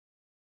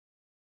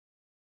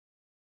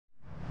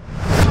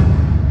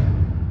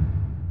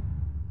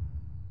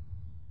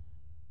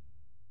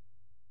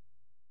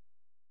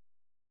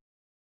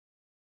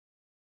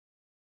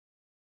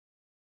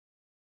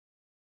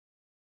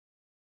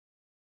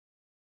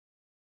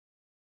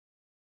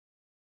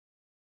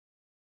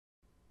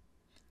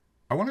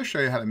I want to show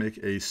you how to make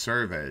a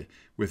survey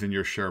within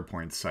your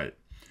SharePoint site.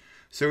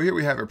 So here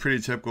we have a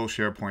pretty typical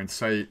SharePoint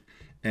site,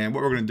 and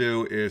what we're going to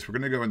do is we're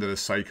going to go into the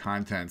site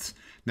contents.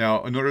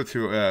 Now, in order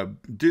to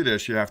do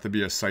this, you have to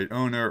be a site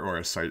owner or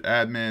a site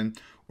admin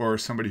or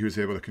somebody who's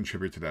able to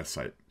contribute to that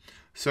site.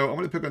 So I'm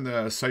going to pick on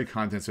the site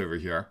contents over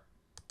here.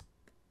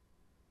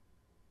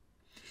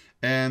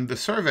 And the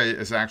survey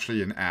is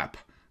actually an app.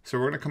 So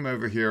we're going to come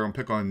over here and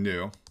pick on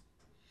New,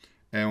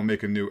 and we'll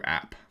make a new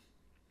app.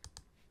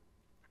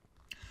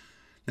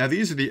 Now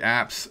these are the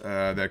apps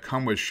that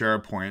come with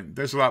SharePoint.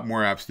 There's a lot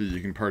more apps that you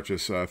can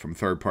purchase from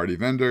third-party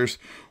vendors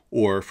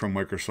or from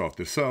Microsoft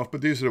itself,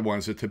 but these are the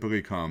ones that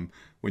typically come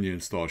when you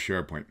install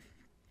SharePoint.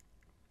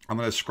 I'm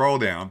going to scroll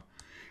down,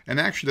 and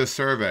actually the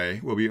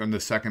survey will be on the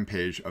second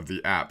page of the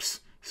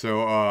apps.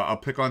 So I'll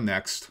click on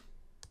Next,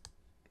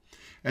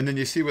 and then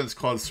you see what it's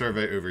called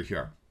Survey over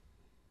here.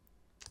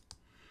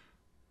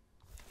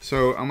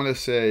 So I'm going to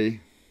say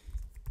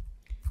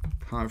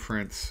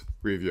Conference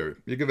Review.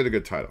 You give it a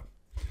good title.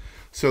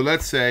 So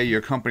let's say your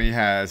company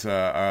has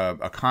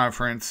a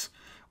conference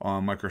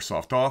on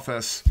Microsoft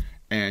Office,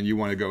 and you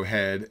want to go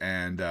ahead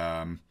and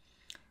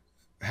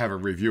have a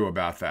review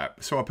about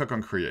that. So I'll click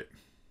on Create.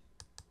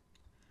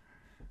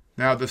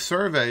 Now the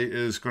survey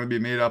is going to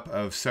be made up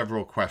of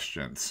several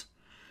questions.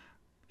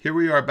 Here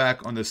we are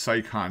back on the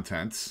site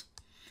contents,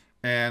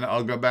 and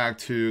I'll go back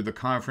to the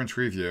conference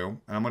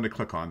review, and I'm going to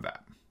click on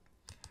that.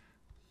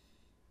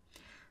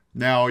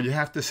 Now you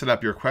have to set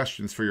up your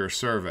questions for your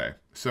survey.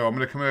 So I'm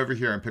going to come over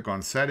here and pick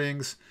on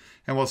Settings,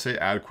 and we'll say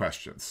Add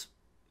Questions.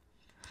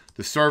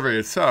 The survey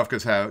itself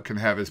can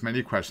have as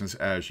many questions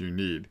as you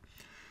need.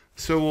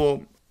 So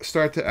we'll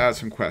start to add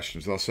some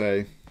questions. I'll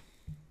say,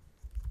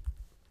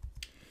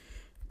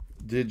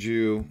 did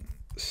you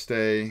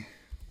stay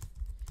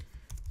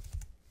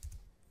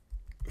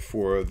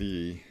for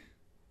the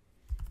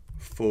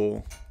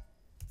full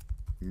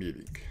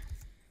meeting?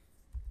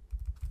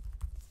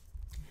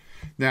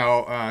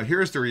 Now,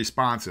 here's the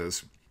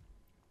responses.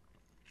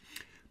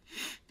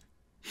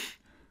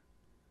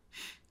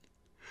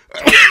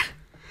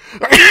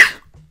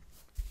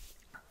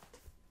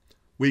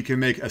 We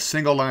can make a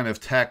single line of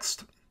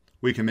text.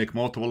 We can make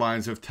multiple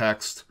lines of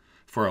text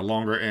for a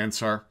longer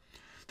answer.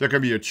 There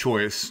can be a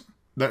choice,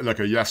 like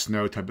a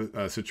yes-no type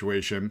of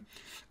situation.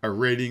 A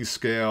rating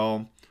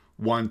scale,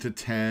 1 to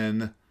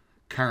 10,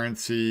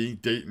 currency,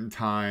 date and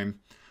time.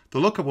 The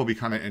lookup will be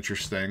kind of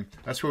interesting.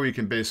 That's where we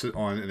can base it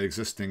on an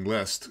existing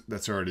list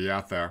that's already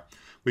out there.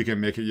 We can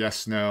make it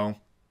yes, no.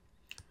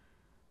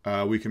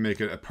 We can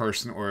make it a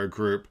person or a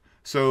group.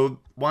 So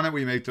why don't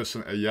we make this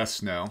a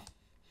yes, no.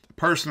 A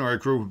person or a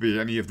group would be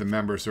any of the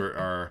members that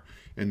are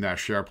in that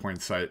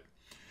SharePoint site.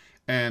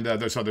 And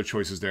there's other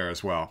choices there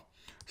as well.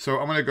 So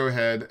I'm going to go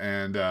ahead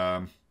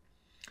and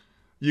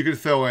you can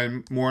fill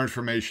in more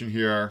information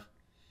here.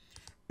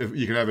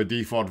 You can have a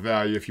default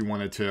value if you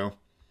wanted to.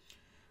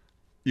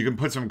 You can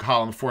put some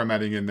column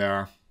formatting in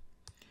there,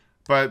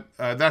 but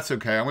that's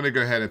okay. I'm going to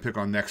go ahead and pick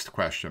on Next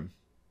Question.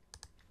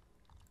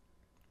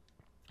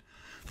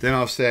 Then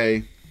I'll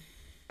say,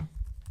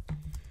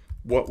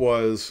 what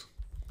was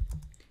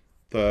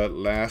the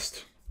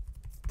last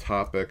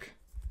topic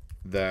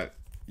that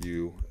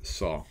you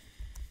saw?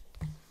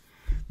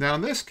 Now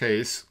in this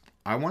case,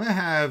 I want to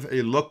have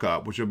a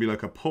lookup, which will be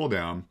like a pull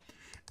down.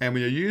 And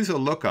when you use a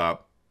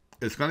lookup,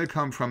 it's going to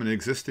come from an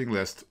existing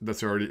list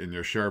that's already in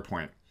your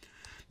SharePoint.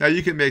 Now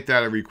you can make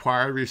that a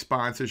required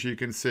response, as you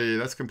can see.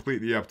 That's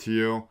completely up to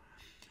you.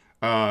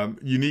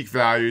 Unique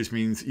values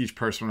means each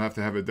person will have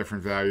to have a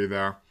different value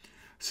there.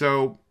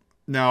 So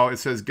now it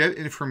says get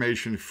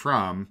information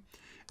from,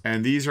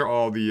 and these are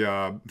all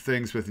the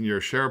things within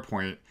your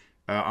SharePoint.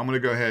 I'm going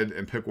to go ahead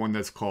and pick one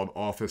that's called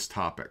Office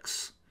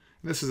Topics.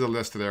 And this is a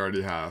list that I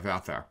already have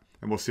out there,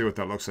 and we'll see what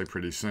that looks like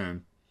pretty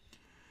soon.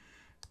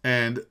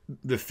 And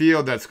the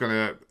field that's going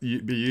to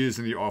be used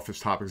in the Office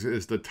Topics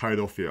is the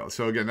title field.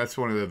 So again, that's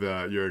one of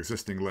your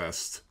existing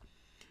lists.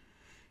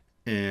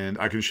 And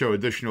I can show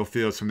additional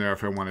fields from there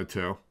if I wanted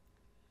to.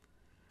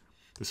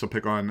 This will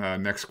pick on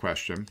Next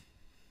Question.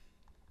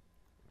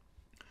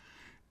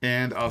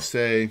 And I'll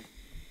say,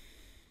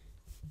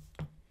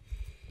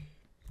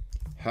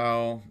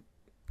 how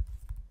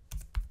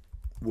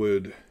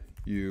would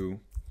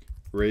you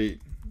rate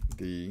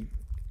the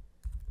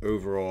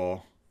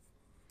overall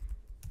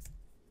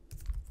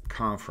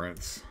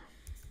conference?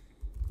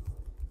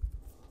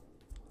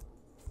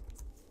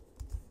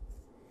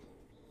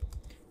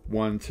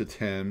 One to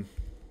 10.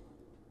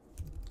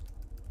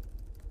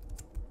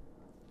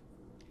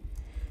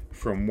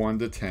 From 1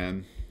 to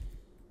 10,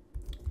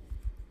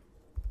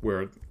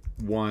 where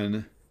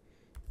 1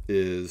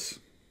 is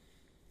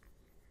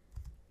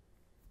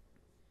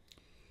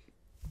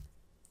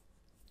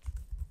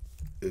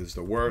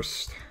the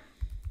worst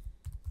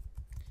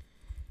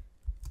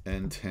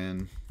and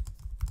 10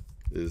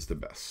 is the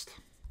best.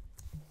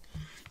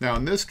 Now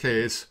in this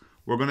case,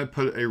 we're going to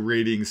put a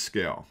rating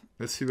scale.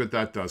 Let's see what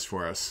that does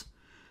for us.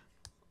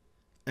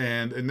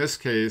 And in this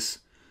case,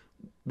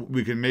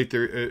 we can make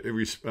it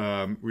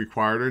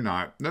required or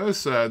not.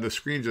 Notice the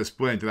screen just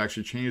blinked. It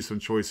actually changed some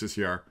choices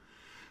here.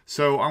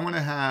 So I'm going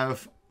to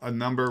have a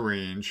number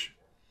range,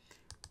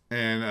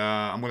 and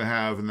I'm going to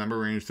have a number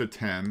range to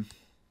 10,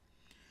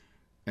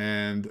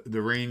 and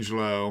the range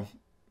low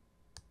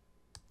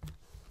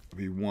will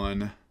be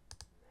 1,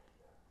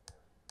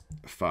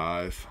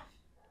 5,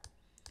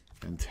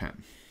 and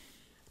 10.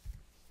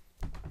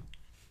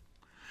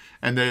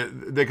 And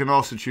they can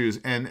also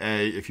choose NA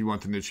if you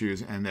want them to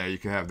choose NA. You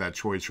can have that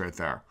choice right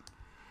there.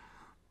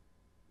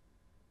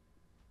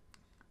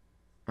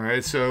 All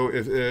right, so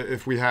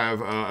if we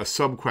have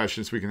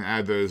sub-questions, we can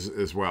add those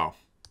as well.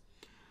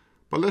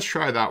 But let's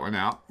try that one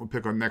out. We'll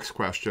pick our next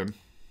question.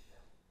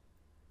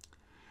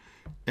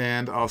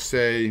 And I'll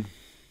say,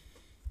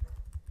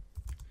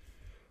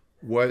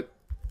 what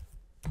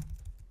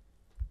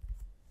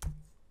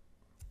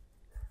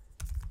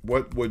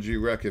would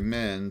you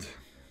recommend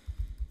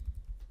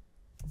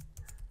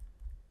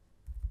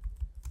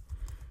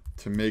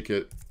to make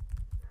it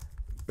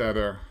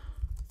better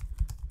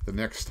the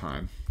next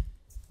time?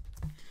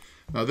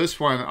 Now this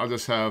one, I'll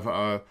just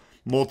have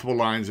multiple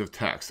lines of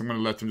text. I'm going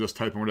to let them just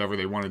type in whatever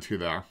they wanted to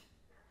there.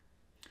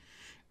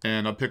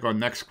 And I'll pick on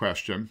next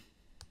question.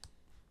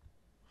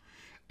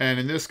 And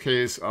in this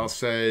case, I'll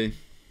say,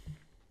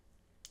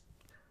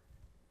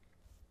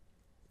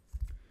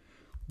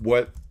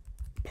 what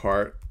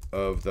part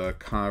of the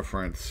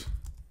conference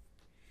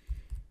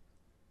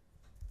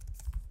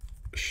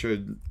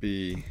should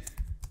be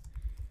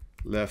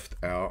left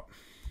out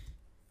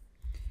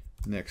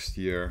next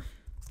year?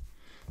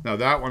 Now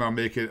that one, I'll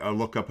make it a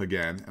lookup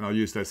again, and I'll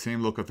use that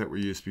same lookup that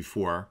we used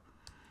before.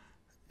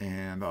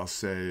 And I'll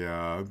say,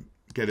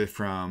 get it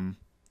from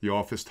the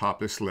Office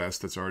topics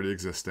list that's already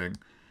existing.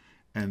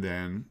 And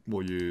then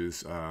we'll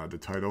use the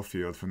title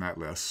field from that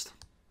list.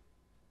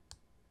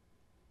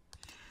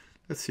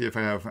 Let's see if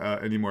I have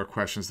any more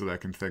questions that I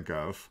can think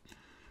of.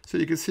 So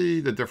you can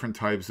see the different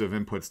types of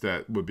inputs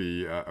that would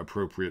be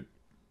appropriate.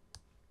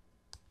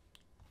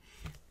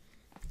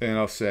 And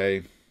I'll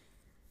say,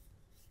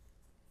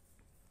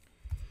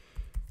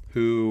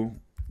 who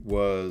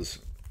was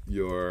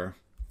your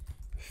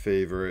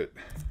favorite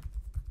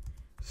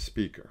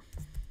speaker?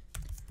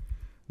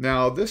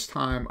 Now this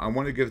time I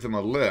want to give them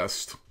a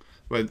list,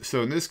 but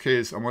so in this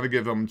case I want to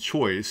give them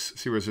choice.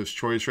 See where it says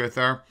choice right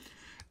there?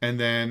 And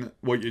then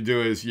what you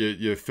do is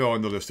you fill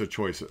in the list of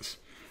choices.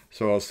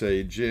 So I'll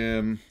say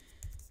Jim,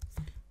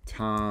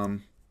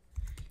 Tom,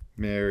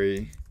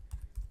 Mary,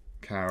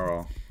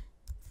 Carol,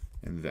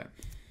 and then.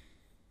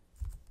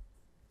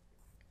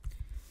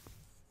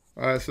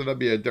 So that'll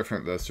be a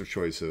different list of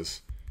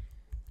choices.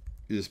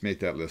 You just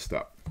make that list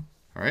up.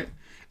 All right.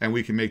 And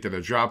we can make that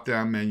a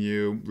drop-down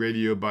menu,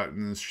 radio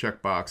buttons,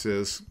 check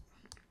boxes.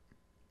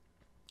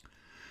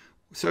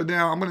 So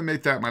now I'm going to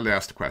make that my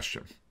last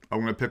question. I'm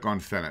going to pick on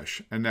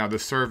finish. And now the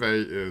survey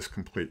is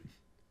complete.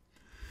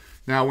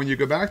 Now when you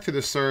go back to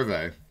the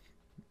survey,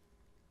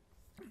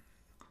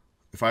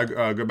 if I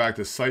go back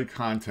to site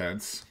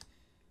contents,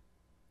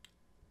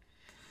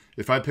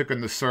 if I pick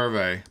on the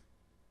survey,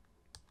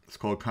 it's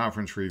called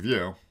conference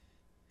review,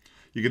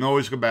 you can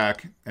always go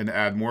back and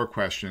add more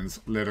questions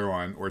later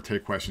on or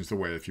take questions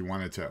away if you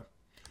wanted to.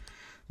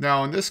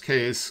 Now in this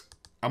case,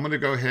 I'm going to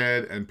go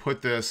ahead and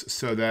put this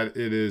so that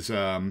it is,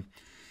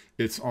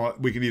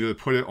 we can either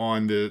put it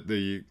on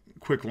the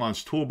quick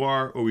launch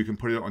toolbar or we can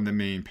put it on the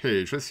main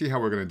page. Let's see how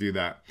we're going to do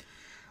that.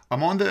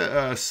 I'm on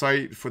the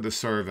site for the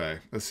survey.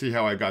 Let's see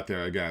how I got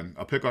there again.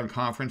 I'll pick on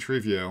conference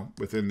review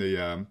within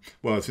the,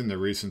 well, it's in the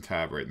recent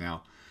tab right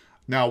now.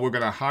 Now we're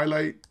going to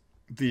highlight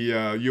the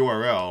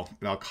URL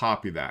and I'll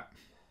copy that.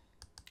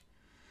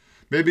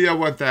 Maybe I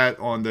want that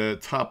on the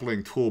top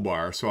link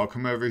toolbar. So I'll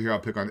come over here, I'll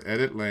pick on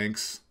edit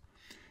links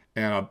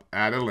and I'll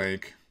add a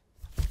link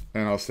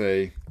and I'll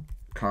say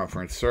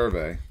conference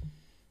survey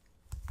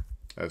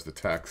as the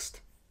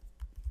text.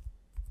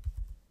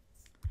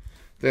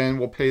 Then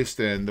we'll paste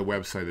in the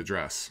website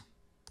address.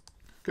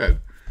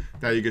 Good.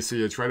 Now you can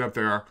see it's right up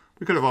there.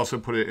 We could have also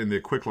put it in the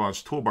quick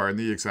launch toolbar in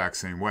the exact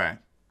same way.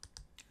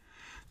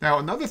 Now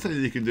another thing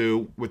that you can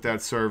do with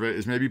that survey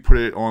is maybe put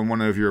it on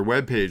one of your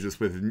web pages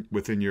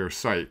within your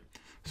site.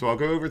 So I'll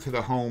go over to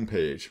the home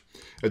page.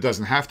 It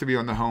doesn't have to be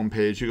on the home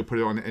page. You can put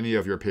it on any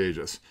of your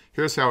pages.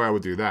 Here's how I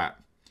would do that.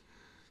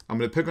 I'm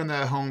going to pick on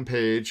that home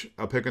page.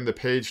 I'll pick on the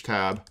page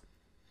tab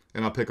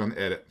and I'll pick on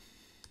edit.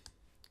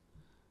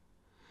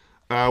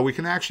 We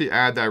can actually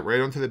add that right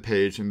onto the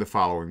page in the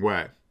following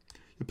way.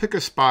 You pick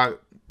a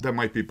spot that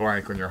might be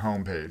blank on your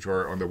home page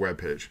or on the web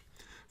page.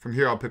 From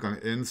here I'll pick on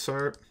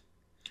insert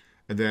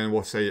and then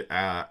we'll say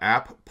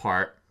app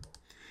part.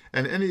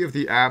 And any of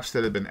the apps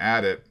that have been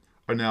added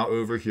are now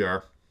over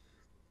here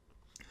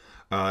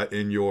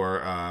in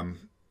your,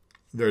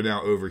 they're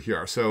now over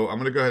here. So I'm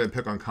going to go ahead and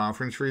pick on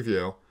conference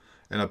review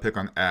and I'll pick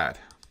on add.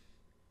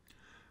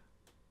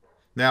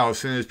 Now, as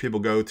soon as people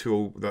go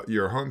to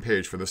your home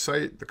page for the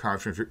site, the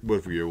conference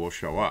review will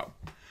show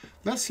up.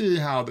 Let's see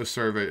how the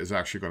survey is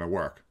actually going to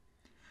work.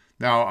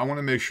 Now, I want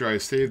to make sure I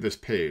save this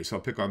page. So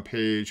I'll pick on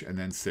page and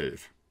then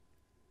save.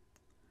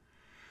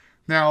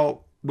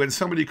 Now, when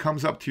somebody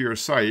comes up to your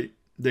site,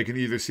 they can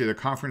either see the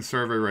conference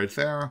survey right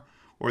there,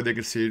 or they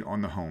can see it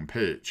on the home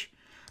page.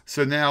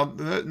 So now,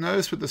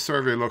 notice what the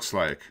survey looks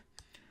like.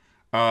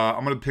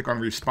 I'm going to pick on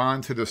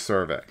respond to the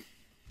survey.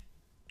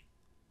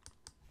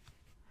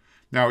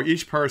 Now,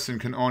 each person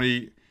can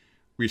only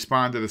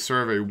respond to the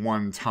survey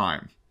one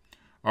time.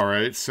 All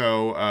right,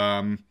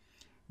 so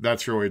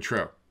that's really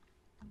true.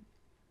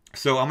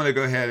 So I'm going to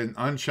go ahead and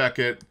uncheck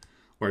it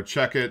or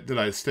check it. Did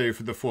I stay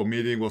for the full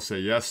meeting? We'll say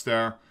yes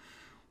there.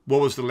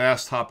 What was the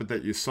last topic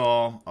that you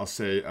saw? I'll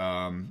say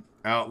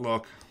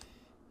Outlook.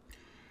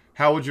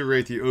 How would you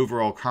rate the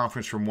overall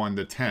conference from 1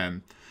 to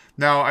 10?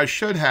 Now, I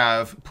should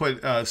have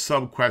put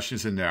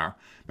sub-questions in there.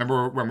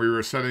 Remember when we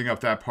were setting up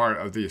that part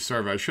of the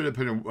survey, I should have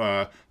put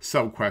in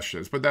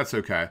sub-questions, but that's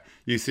okay.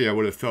 You see, I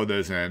would have filled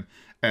those in,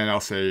 and I'll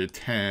say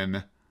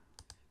 10,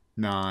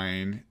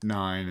 9,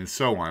 9, and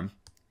so on.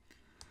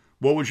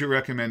 What would you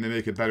recommend to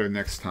make it better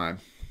next time?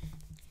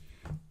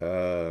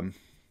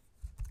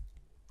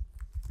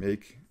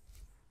 Make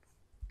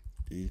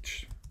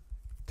each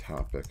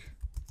topic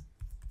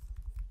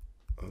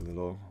a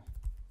little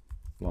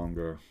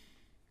longer.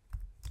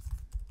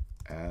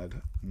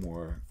 Add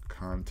more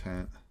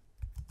content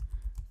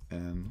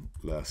and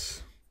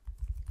less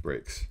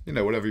breaks. You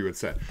know, whatever you would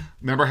say.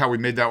 Remember how we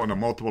made that one a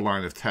multiple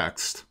line of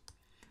text?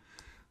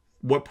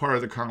 What part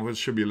of the conference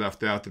should be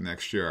left out the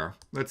next year?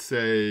 Let's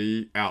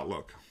say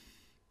Outlook.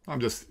 I'm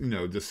just,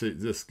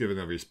 just giving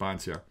a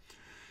response here.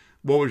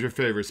 What was your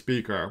favorite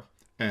speaker?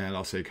 And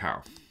I'll say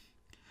Carol.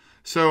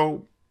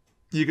 So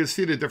you can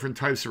see the different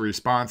types of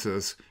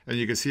responses, and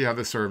you can see how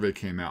the survey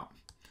came out.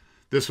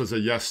 This was a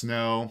yes,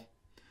 no.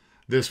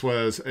 This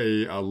was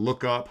a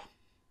lookup.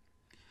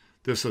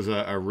 This was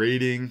a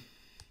rating.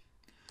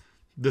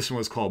 This one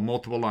was called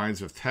multiple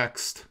lines of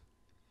text.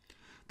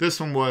 This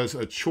one was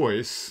a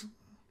choice.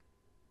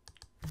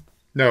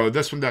 No,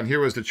 this one down here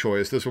was the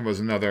choice. This one was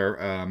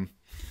another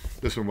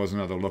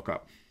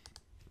lookup.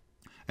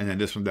 And then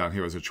this one down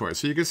here was a choice.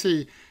 So you can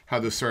see how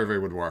the survey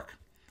would work.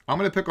 I'm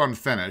going to pick on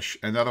finish,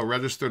 and that'll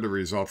register the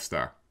results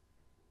there.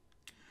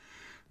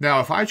 Now,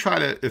 if I try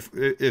to,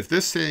 if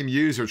this same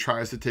user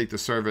tries to take the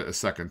survey a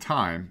second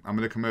time, I'm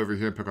going to come over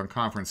here and pick on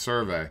conference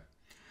survey.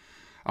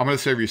 I'm going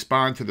to say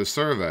respond to the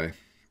survey.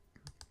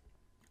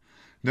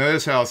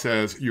 Notice how it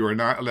says you are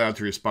not allowed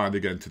to respond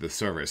again to the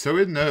survey. So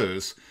it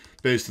knows,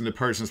 based on the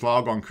person's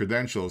logon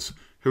credentials,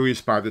 who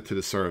responded to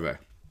the survey.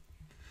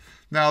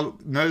 Now,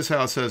 notice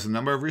how it says the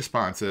number of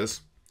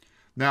responses.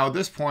 Now, at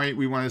this point,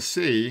 we want to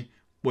see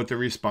what the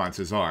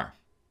responses are.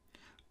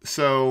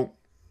 So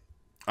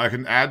I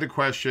can add the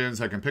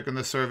questions. I can pick on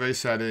the survey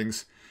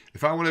settings.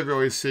 If I want to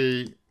really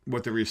see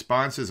what the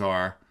responses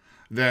are,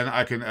 then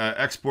I can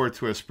export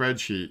to a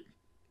spreadsheet.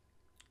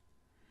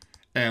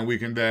 And we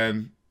can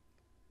then,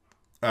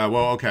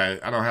 well, okay,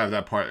 I don't have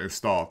that part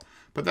installed.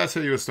 But that's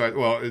how you would start.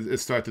 Well, it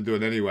start to do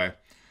it anyway.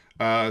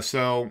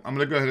 So I'm going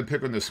to go ahead and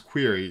pick on this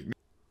query.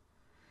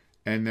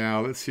 And now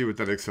let's see what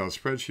that Excel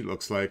spreadsheet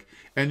looks like.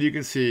 And you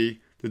can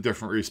see the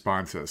different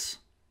responses.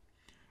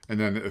 And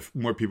then if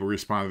more people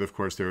responded, of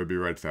course, they would be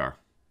right there.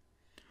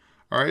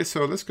 All right,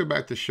 so let's go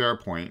back to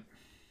SharePoint.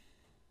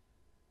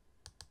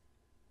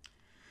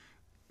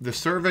 The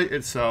survey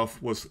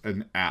itself was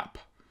an app.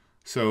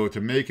 So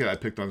to make it, I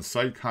picked on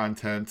Site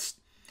Contents,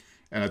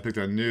 and I picked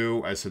on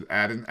New. I said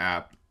Add an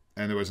App,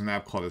 and there was an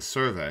app called a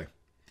Survey.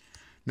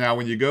 Now,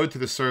 when you go to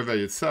the survey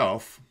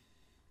itself,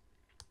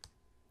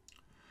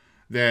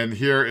 then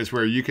here is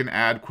where you can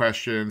add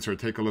questions or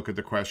take a look at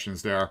the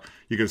questions there.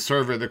 You can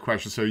survey the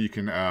questions, so you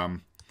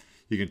can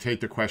take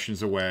the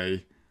questions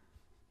away,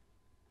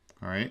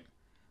 all right,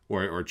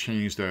 or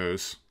change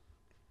those.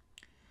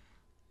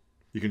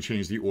 You can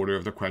change the order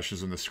of the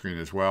questions on the screen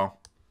as well.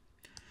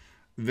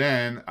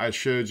 Then I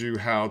showed you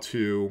how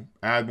to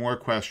add more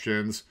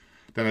questions.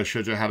 Then I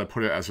showed you how to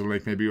put it as a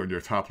link maybe on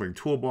your top link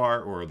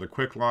toolbar or the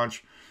quick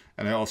launch.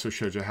 And I also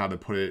showed you how to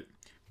put it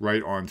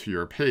right onto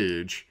your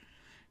page.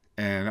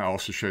 And I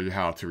also showed you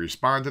how to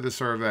respond to the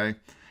survey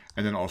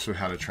and then also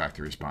how to track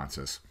the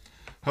responses.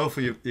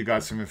 Hopefully you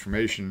got some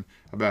information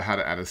about how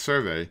to add a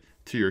survey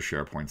to your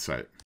SharePoint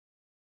site.